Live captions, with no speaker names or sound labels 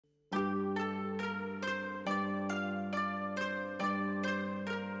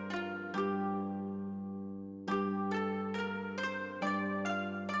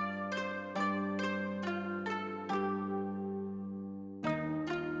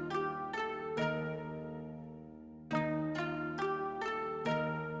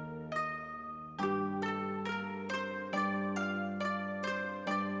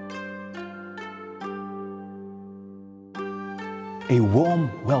A warm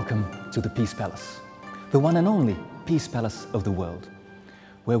welcome to the Peace Palace, the one and only Peace Palace of the world,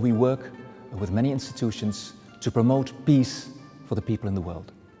 where we work with many institutions to promote peace for the people in the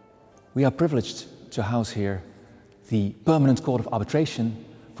world. We are privileged to house here the Permanent Court of Arbitration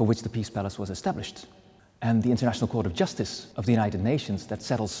for which the Peace Palace was established, and the International Court of Justice of the United Nations that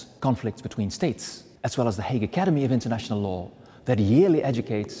settles conflicts between states, as well as the Hague Academy of International Law that yearly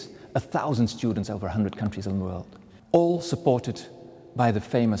educates 1,000 students over 100 countries in the world, all supported by the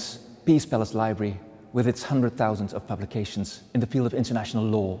famous Peace Palace Library with its 100,000 of publications in the field of international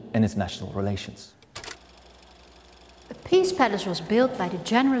law and international relations. The Peace Palace was built by the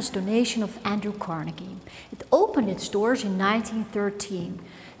generous donation of Andrew Carnegie. It opened its doors in 1913.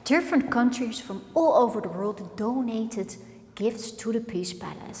 Different countries from all over the world donated gifts to the Peace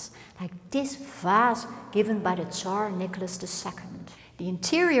Palace, like this vase given by the Tsar Nicholas II. The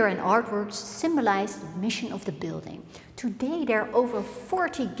interior and artworks symbolize the mission of the building. Today there are over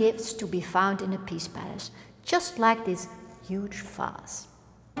 40 gifts to be found in the Peace Palace, just like this huge vase.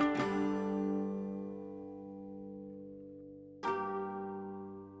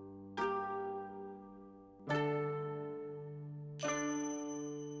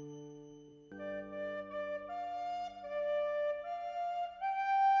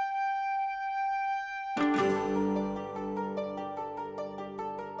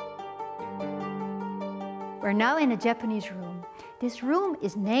 We're now in a Japanese room. This room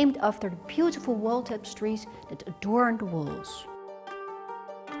is named after the beautiful wall tapestries that adorn the walls.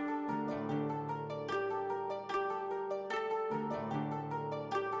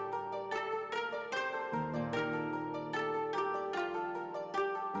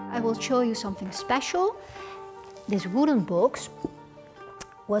 I will show you something special. This wooden box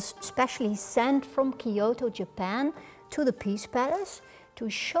was specially sent from Kyoto, Japan to the Peace Palace to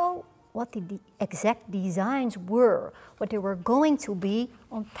show what the exact designs were, what they were going to be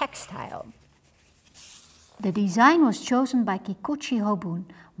on textile. The design was chosen by Kikuchi Hobun,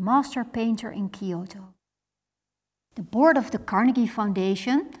 master painter in Kyoto. The board of the Carnegie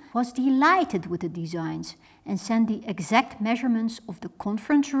Foundation was delighted with the designs and sent the exact measurements of the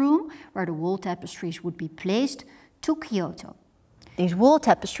conference room where the wall tapestries would be placed to Kyoto. These wall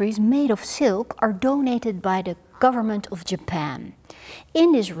tapestries made of silk are donated by the government of Japan.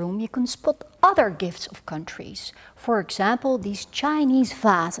 In this room you can spot other gifts of countries. For example, these Chinese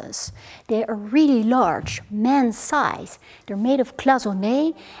vases. They are really large, man size. They're made of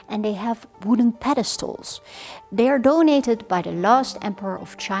cloisonné and they have wooden pedestals. They are donated by the last emperor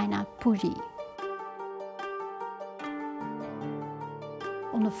of China, Puyi.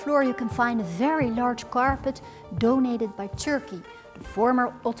 On the floor you can find a very large carpet donated by Turkey, the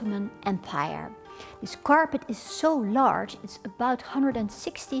former Ottoman Empire. This carpet is so large, it's about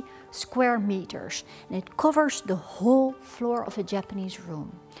 160 square meters, and it covers the whole floor of a Japanese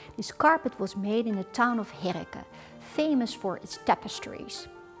room. This carpet was made in the town of Hague, famous for its tapestries.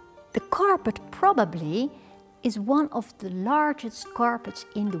 The carpet probably is one of the largest carpets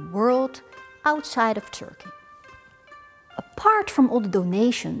in the world outside of Turkey. Apart from all the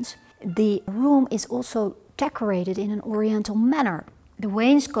donations, the room is also decorated in an oriental manner. The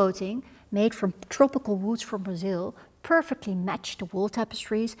wainscoting, made from tropical woods from Brazil, perfectly match the wall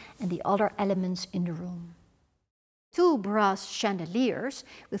tapestries and the other elements in the room. Two brass chandeliers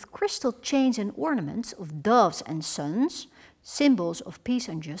with crystal chains and ornaments of doves and suns, symbols of peace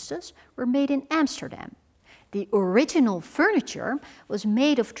and justice, were made in Amsterdam. The original furniture was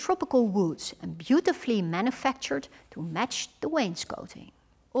made of tropical woods and beautifully manufactured to match the wainscoting.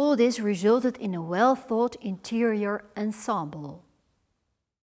 All this resulted in a well-thought interior ensemble.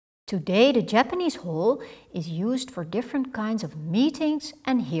 Today, the Japanese hall is used for different kinds of meetings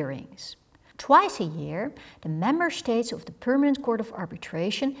and hearings. Twice a year, the member states of the Permanent Court of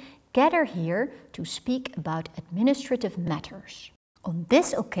Arbitration gather here to speak about administrative matters. On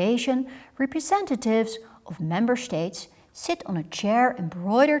this occasion, representatives of member states sit on a chair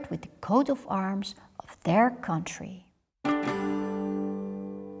embroidered with the coat of arms of their country.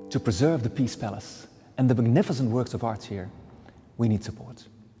 To preserve the Peace Palace and the magnificent works of art here, we need support.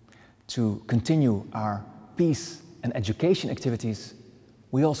 To continue our peace and education activities,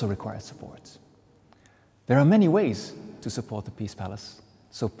 we also require support. There are many ways to support the Peace Palace,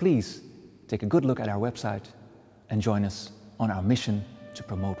 so please take a good look at our website and join us on our mission to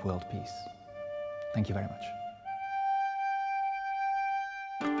promote world peace. Thank you very much.